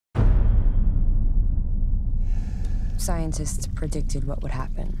Scientists predicted what would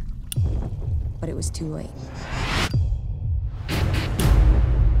happen, but it was too late.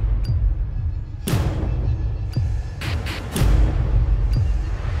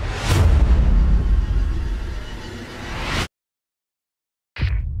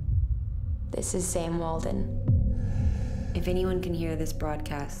 This is Sam Walden. If anyone can hear this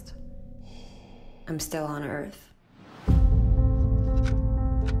broadcast, I'm still on Earth.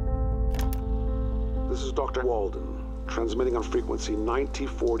 This is Dr. Walden, transmitting on frequency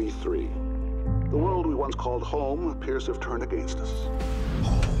 9043. The world we once called home appears to have turned against us.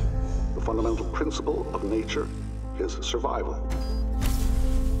 The fundamental principle of nature is survival.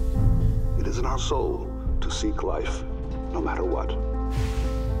 It is in our soul to seek life, no matter what.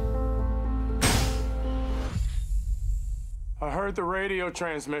 I heard the radio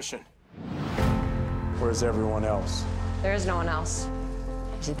transmission. Where's everyone else? There is no one else.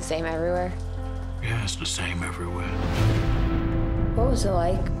 Is it the same everywhere? Yeah, it's the same everywhere. What was it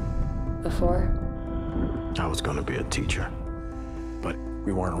like before? I was gonna be a teacher, but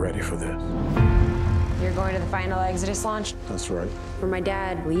We weren't ready for this. You're going to the final Exodus launch? That's right. For my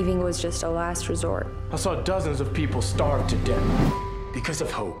dad, leaving was just a last resort. I saw dozens of people starve to death because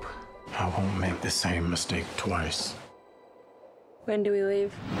of hope. I won't make the same mistake twice. When do we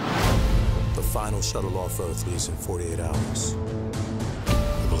leave? The final shuttle off Earth leaves in 48 hours. We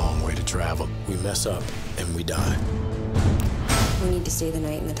have a long way to travel. We mess up and we die. We need to stay the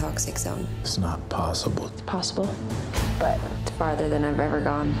night in the toxic zone. It's not possible. It's possible, but it's farther than I've ever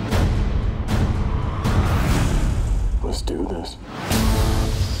gone. Let's do this.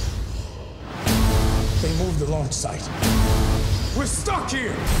 They moved the launch site. We're stuck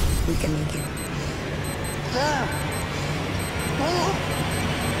here! We can make it.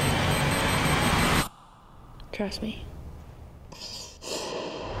 Trust me.